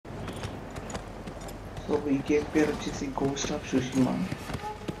So ఈ cake పేరు వచ్చేసి ghost of Tsushima.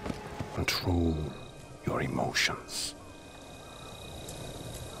 Control your emotions.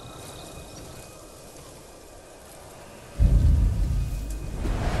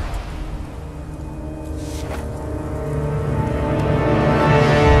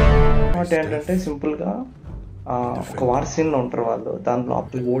 ఏంటంటే సింపుల్గా ఒక వార్ సీన్లో ఉంటారు వాళ్ళు. దాంట్లో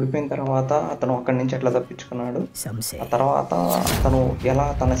అప్పుడు ఓడిపోయిన తర్వాత అతను అక్కడి నుంచి ఎట్లా తప్పించుకున్నాడు, ఆ తర్వాత అతను ఎలా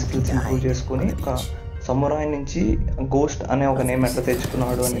తన స్కిల్స్ ఇంప్రూవ్ చేసుకుని ఒక సమురాయ్ నుంచి గోస్ట్ అనే ఒక నేమ్ ఎట్లా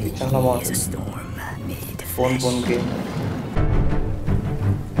తెచ్చుకున్నాడు అనేది చాలా బాగుంటుంది. Phone game.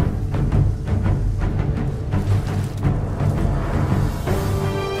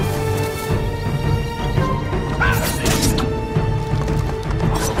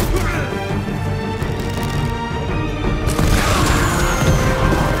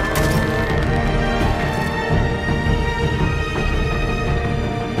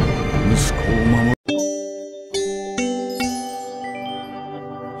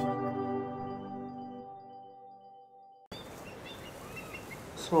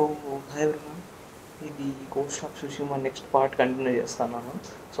 So hi everyone, ఇది ghost of Tsushima next part continue చేస్తాను.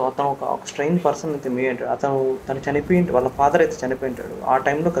 సో అతను ఒక స్ట్రెయిన్ పర్సన్ అయితే మీ అంటాడు. తను చనిపోయి వాళ్ళ ఫాదర్ అయితే చనిపోయింటాడు. ఆ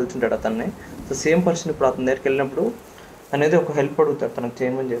టైంలో కలిసి ఉంటాడు అతన్ని. సో సేమ్ పర్సన్ ఇప్పుడు అతని దగ్గరికి వెళ్ళినప్పుడు అనేది ఒక హెల్ప్ అడుగుతాడు తనకు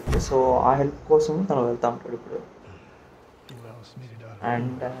చేయమని చెప్పి. సో ఆ హెల్ప్ కోసం తను వెళ్తా ఉంటాడు ఇప్పుడు.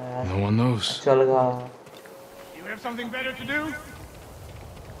 అండ్ యాక్చువల్గా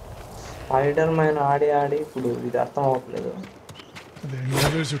స్పైడర్ మ్యాన్ ఆడి ఇప్పుడు ఇది అర్థం అవ్వట్లేదు. Are there any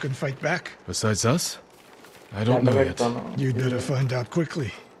others who can fight back? Besides us? I don't know yet. You'd better find out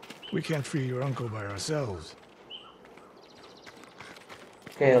quickly. We can't free your uncle by ourselves.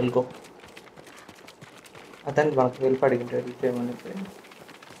 Okay, I'll go. అతను మనకు వెళ్ళి అడిగింటాడు వెళ్ళిపోయామని.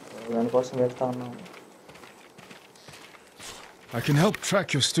 దానికోసం వెళ్తా ఉన్నాము. I can help track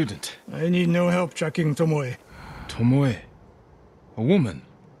your student. I need no help tracking Tomoe. Tomoe? A woman?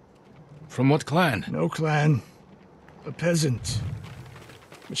 From what clan? No clan. A peasant.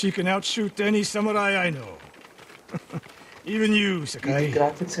 But she can outshoot any samurai I know. Even you, Sakai.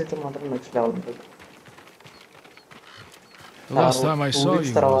 Graphics అయితే మాత్రం next level ఉంటుంది. The last time I saw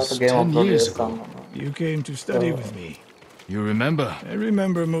you was 10 years ago. You came to study with me. You remember? I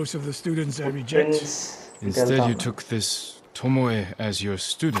remember most of the students I reject. Instead you took this Tomoe as your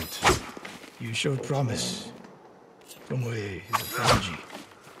student. You showed promise. Tomoe is a prodigy.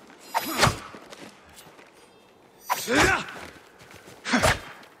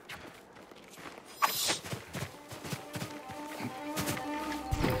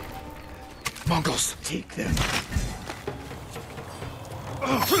 Mongols! Take them.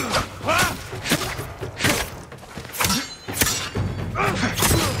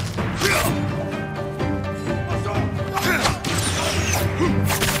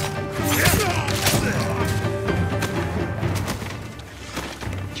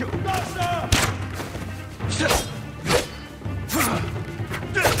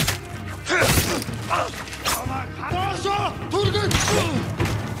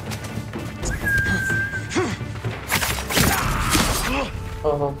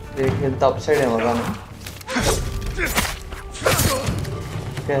 Health up side ఏమో కానీ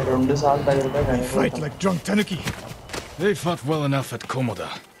రెండు సార్లు Fight like drunk tanuki. They fought well enough at Komoda.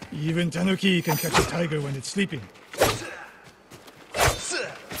 Even tanuki can catch a tiger when it's sleeping.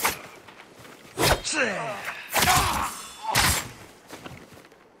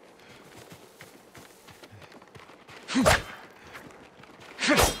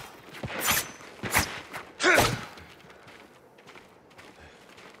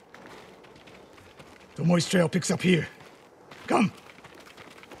 Tomoe's trail picks up here. Come!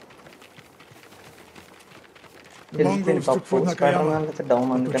 The Mongols took Fort Nakayama. The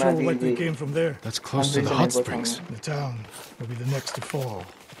patrol likely came from there. That's close to the hot springs. The town will be the next to fall.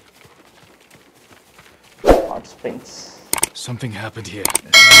 Hot springs. Something happened here.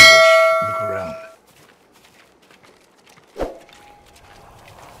 Look around.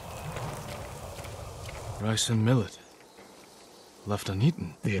 Rice and millet. Left uneaten.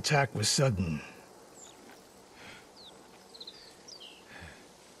 The attack was sudden.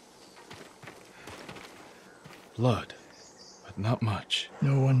 Blood, but not much.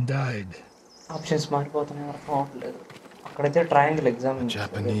 No one died. Options మారిపోతున్నాయి అర్థం అవ్వట్లేదు. అక్కడైతే triangle exam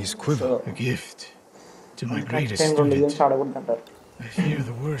Japanese quiver. A gift to my greatest student. ఆడకూడదంటారు. I fear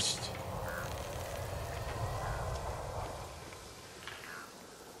the worst.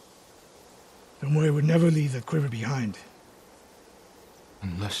 Tomoe would never leave that quiver behind.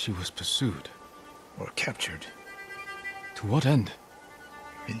 Unless she was pursued. Or captured. To what end?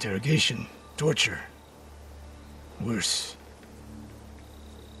 Interrogation. Torture. Worse.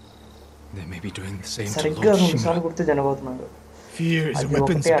 They may be doing the same to సరిగ్గా Lord 2 సార్లు Shima. గుర్తు జనబోతున్నాడు. Fear is a అది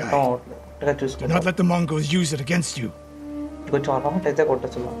weapon, ఒకటే అర్థం Sakai. అవ్వట్లేదు. కరెక్ట్గా Do చూసుకుంటాం. not let the Mongols use it against you. కొంచెం అలవాటు అయితే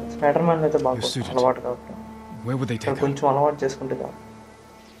కొట్టచ్చు. స్పైడర్ మ్యాన్ అయితే బాగా You're suited. అలవాటు కాబట్టి Where would they ఇక్కడ take her? కొంచెం అలవాటు చేసుకుంటే చాలు.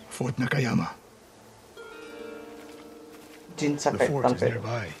 Fort Nakayama. Gin The సకై fort తన is పేరు.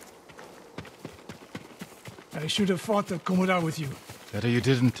 nearby. I should have fought the Komura with you. Better you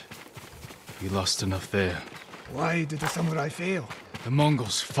didn't. You lost enough there. Why did the samurai fail? The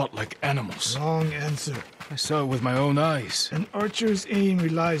Mongols fought like animals. Wrong answer. I saw it with my own eyes. An archer's aim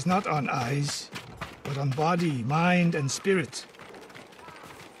relies not on eyes, but on body, mind, and spirit.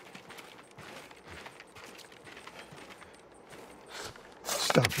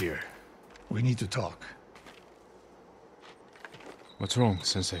 Stop here. We need to talk. What's wrong,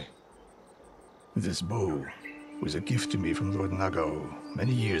 Sensei? This bow was a gift to me from Lord Nagao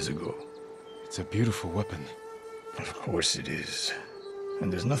many years ago. It's a beautiful weapon. Of course it is.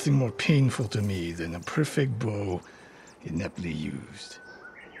 And there's nothing more painful to me than a perfect bow ineptly used.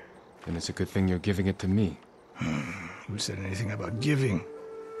 Then it's a good thing you're giving it to me. Who said anything about giving?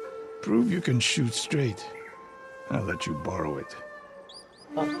 Prove you can shoot straight. I'll let you borrow it.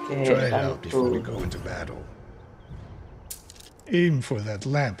 Okay Try it out before we go into battle. Aim for that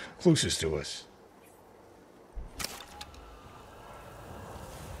lamp closest to us.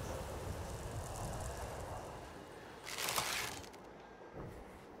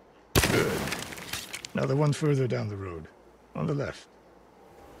 Good. Now the one further down the road. On the left.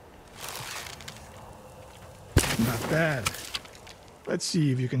 Not bad. Let's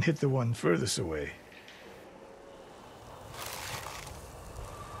see if you can hit the one furthest away.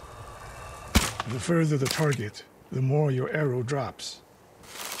 The further the target, the more your arrow drops.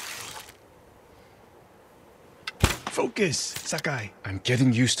 Focus, Sakai. I'm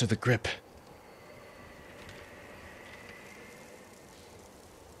getting used to the grip.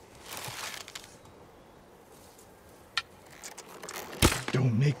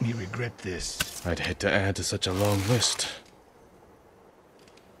 Don't make me regret this. I'd hate to add to such a long list.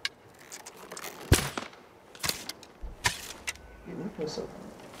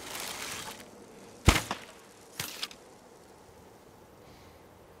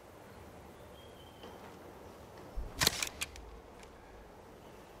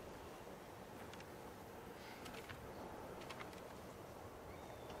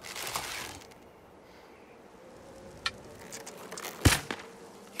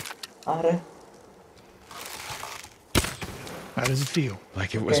 అరే How does it feel?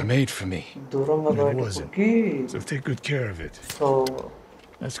 Like it was Okay. made for me. దూరంగా It wasn't. బయటకి So take good care of it. So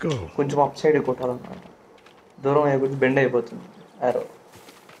Let's go. కొంచెం up side కొట్టాలన్నమాట. దూరం అయిపోతే bend అయిపోతుంది ఆరో.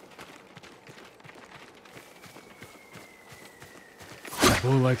 A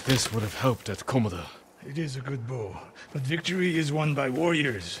bow like this would have helped at Komoda. It is a good bow, but victory is won by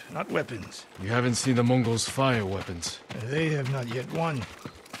warriors, not weapons. You haven't seen the Mongols fire weapons. They have not yet won.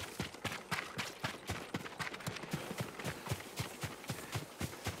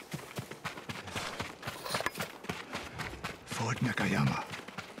 Fort Nakayama.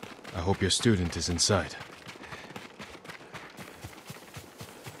 I hope your student is inside.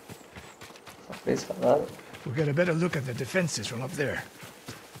 Please కదా. We'll get a better look at the defenses from up there.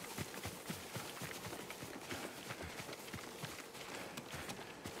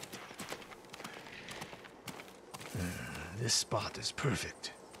 This spot is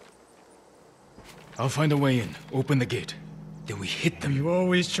perfect. I'll find a way in. Open the gate. Then we hit Do them. you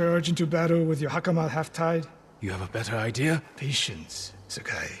always charge into battle with your hakama half-tied? You have a better idea? Patience,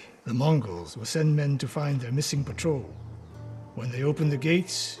 Sakai. The Mongols will send men to find their missing patrol. When they open the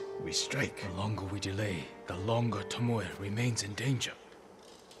gates, we strike. The longer we delay, the longer Tomoe remains in danger.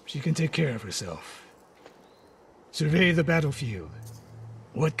 She can take care of herself. Survey the battlefield.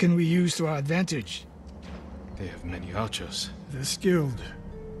 What can we use to our advantage? They have many archers. They're skilled,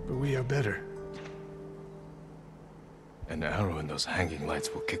 but we are better. An arrow in those hanging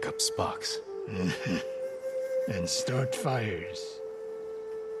lights will kick up sparks. And start fires.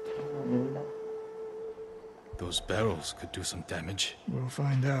 Those barrels could do some damage. We'll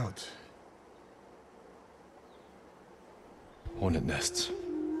find out. Hornet nests.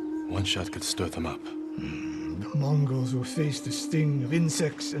 One shot could stir them up. The Mongols will face the sting of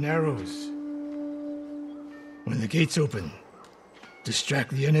insects and arrows. When the gates open,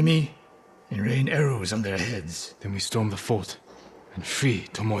 distract the enemy and rain arrows on their heads. Then we storm the fort and free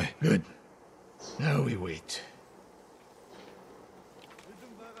Tomoe. Good. Now we wait.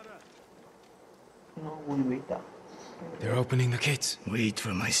 No, we wait. They're opening the gates. Wait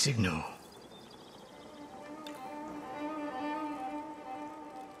for my signal.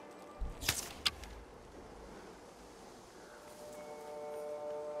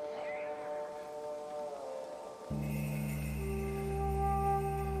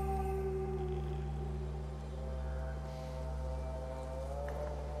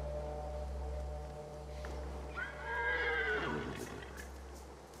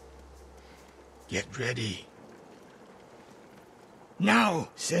 Get ready. Now,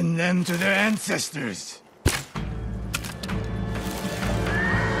 send them to their ancestors.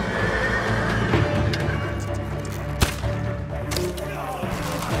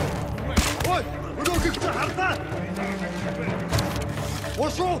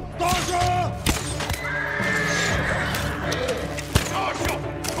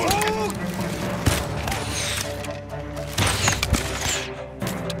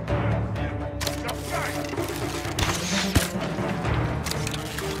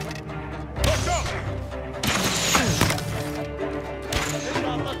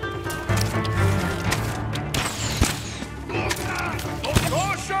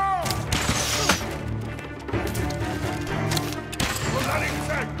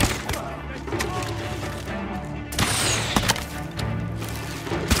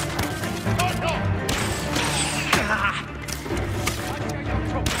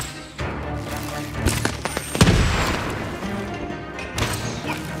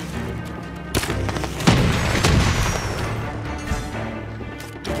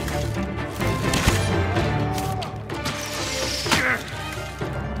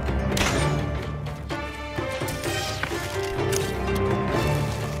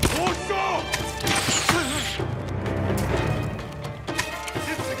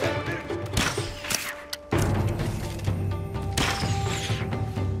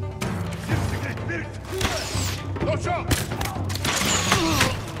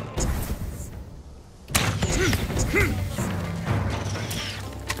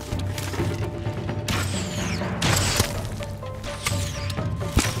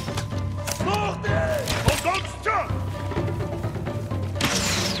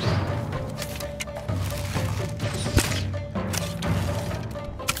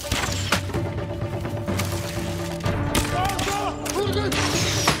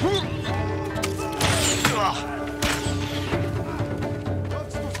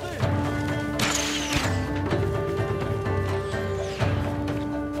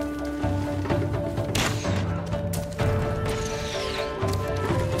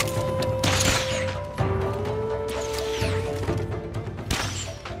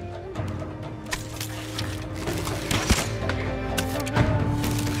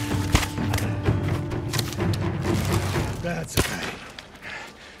 Bad, Sakai.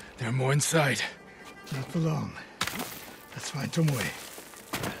 There are more inside. Not for long. Let's find Tomoe.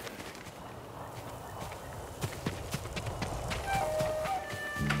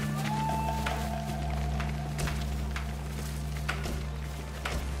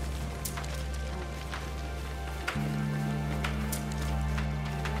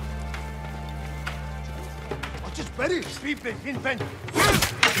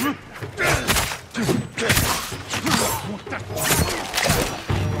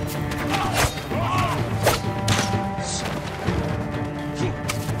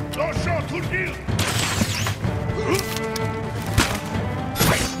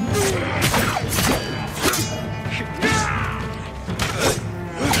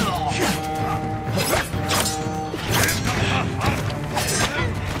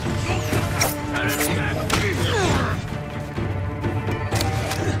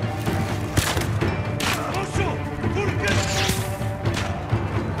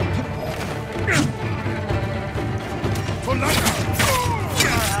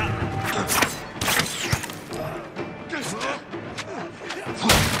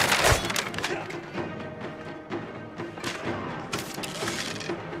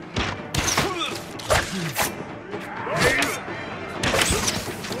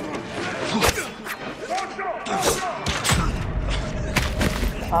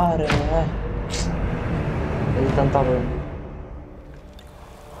 अरे ఇదంతా పోయింది.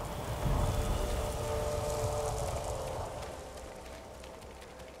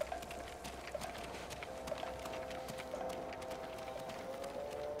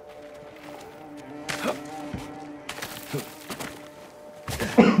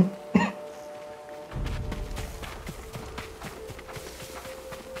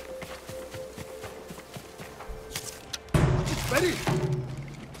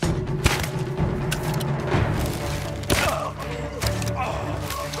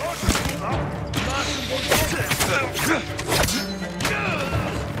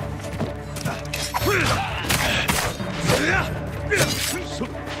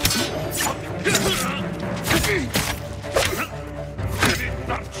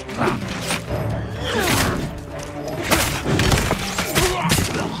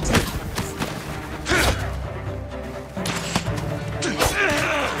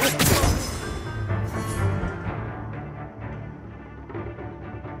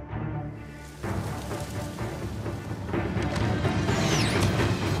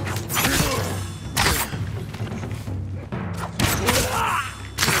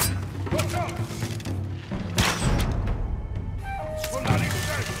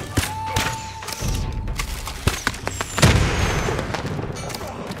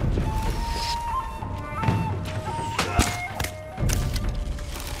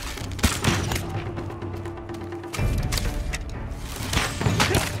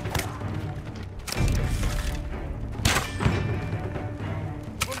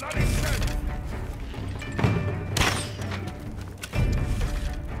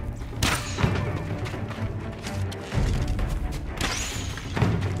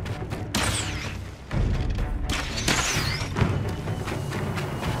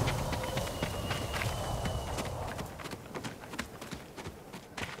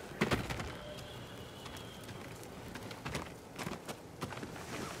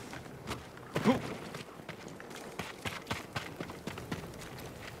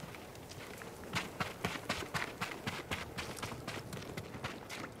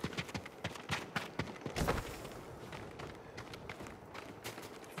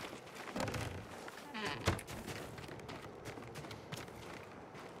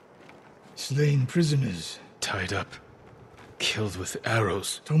 slain prisoners. Tied up. Killed with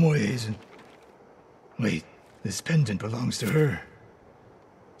arrows. Tomoe isn't... Wait, this pendant belongs to her.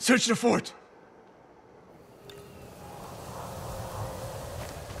 Search the fort!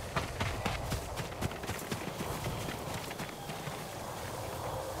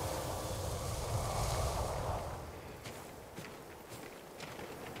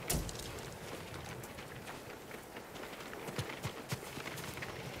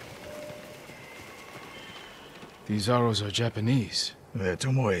 These arrows are Japanese. They're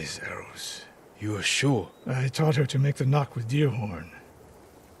Tomoe's arrows. You are sure? I taught her to make the knock with deer horn.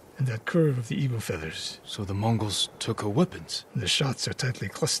 And that curve of the eagle feathers. So the Mongols took her weapons? The shots are tightly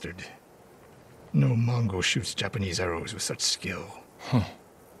clustered. No Mongol shoots Japanese arrows with such skill. Huh.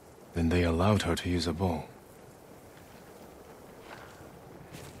 Then they allowed her to use a bow.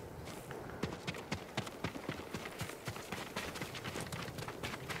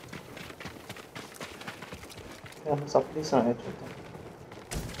 Supplies అనేది చూద్దాం.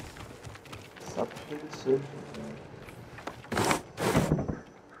 Supplies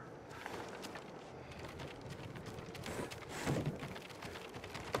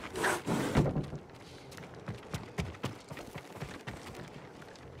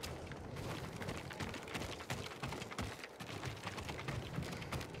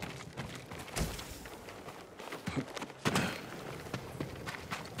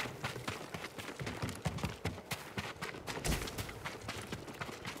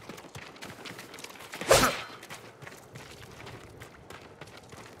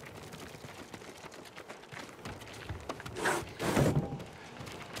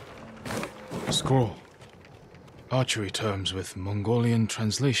Scroll. Archery terms with Mongolian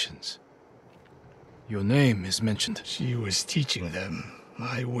translations. Your name is mentioned. She was teaching them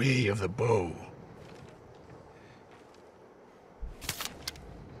my way of the bow.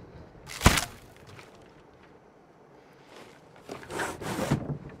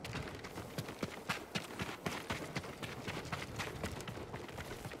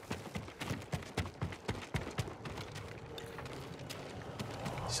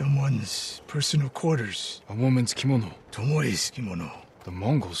 Someone's personal quarters. A woman's kimono. Tomoe's kimono. The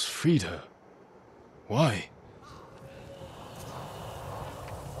Mongols freed her. Why?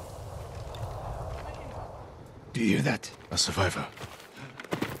 Do you hear that? A survivor.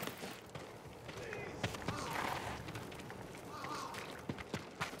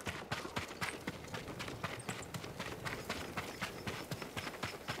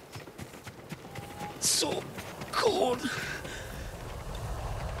 So cold.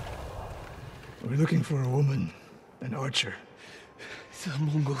 We're looking for a woman, an archer. The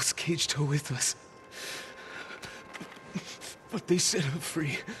Mongols caged her with us. But they set her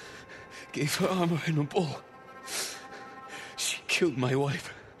free. Gave her armor and a bow. She killed my wife.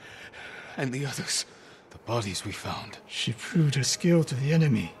 And the others. The bodies we found. She proved her skill to the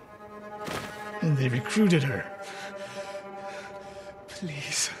enemy. And they recruited her.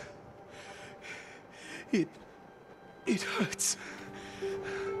 Please. It hurts.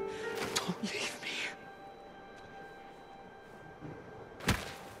 Don't leave me.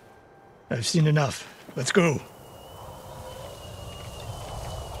 I've seen enough. Let's go.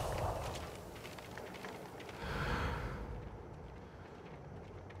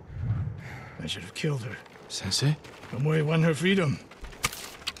 I should have killed her. Sensei? Tomoe won her freedom.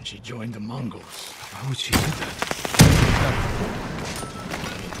 And she joined the Mongols. Why would she do that?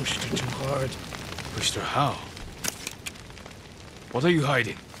 They pushed her too hard. Pushed her how? What are you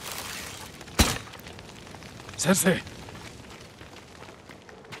hiding? Sensei!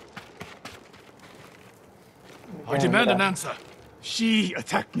 I demand an answer. She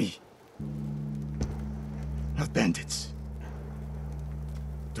attacked me. Not bandits.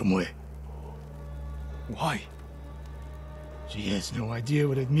 Tomoe. Why? She has no idea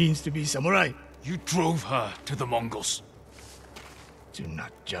what it means to be samurai. You drove her to the Mongols. Do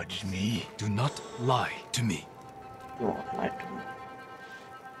not judge me. Do not lie to me.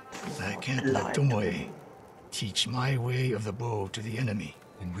 I can't let Tomoe teach my way of the bow to the enemy.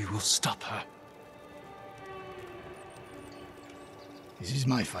 And we will stop her. This is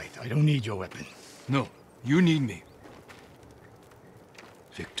my fight. I don't need your weapon. No, you need me.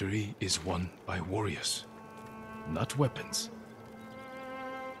 Victory is won by warriors, not weapons.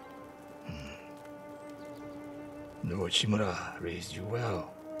 Lord Shimura raised you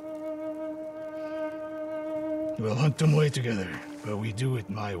well. We'll hunt Tomoe together, but we do it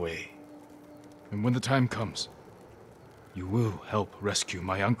my way. And when the time comes, you will help rescue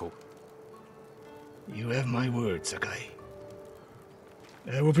my uncle. You have my word, Sakai.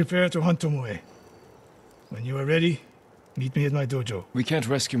 I will prepare to hunt Tomoe. When you are ready, Meet me at my dojo. We can't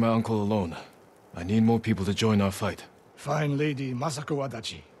rescue my uncle alone. I need more people to join our fight. Fine lady Masako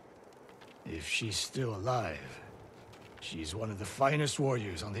Adachi. If she's still alive, she's one of the finest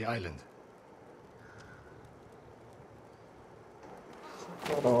warriors on the island.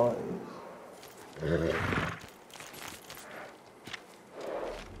 Sakai.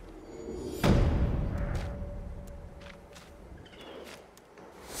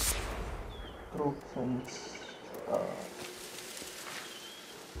 Group friends.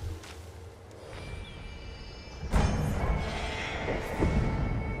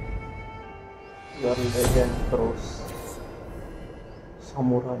 Your legend grows.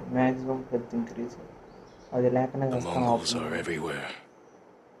 Samurai maximum health increase. అది లేకనే The కష్టం Mongols అవుతుంది. are everywhere.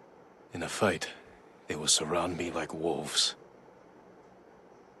 In a fight, they will surround me like wolves.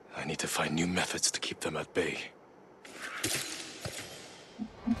 I need to find new methods to keep them at bay.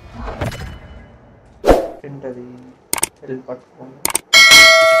 ఏంటది వెళ్ళి పట్టుకోండి.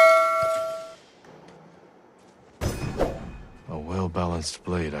 A well-balanced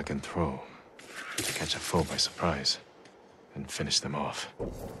blade I can throw to catch a foe by surprise and finish them off.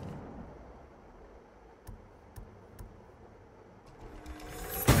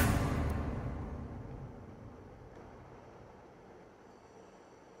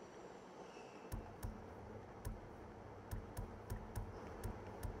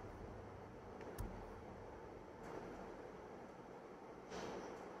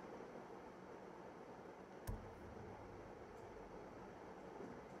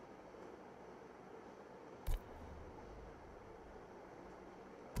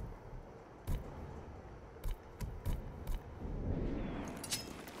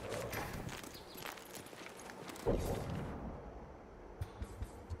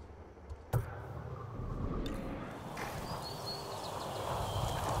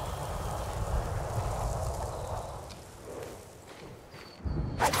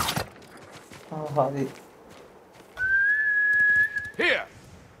 అది Here!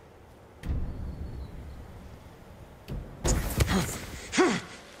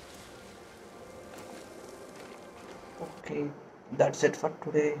 okay, that's it for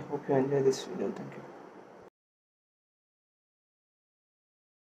today. Hope you enjoy this video. Thank you.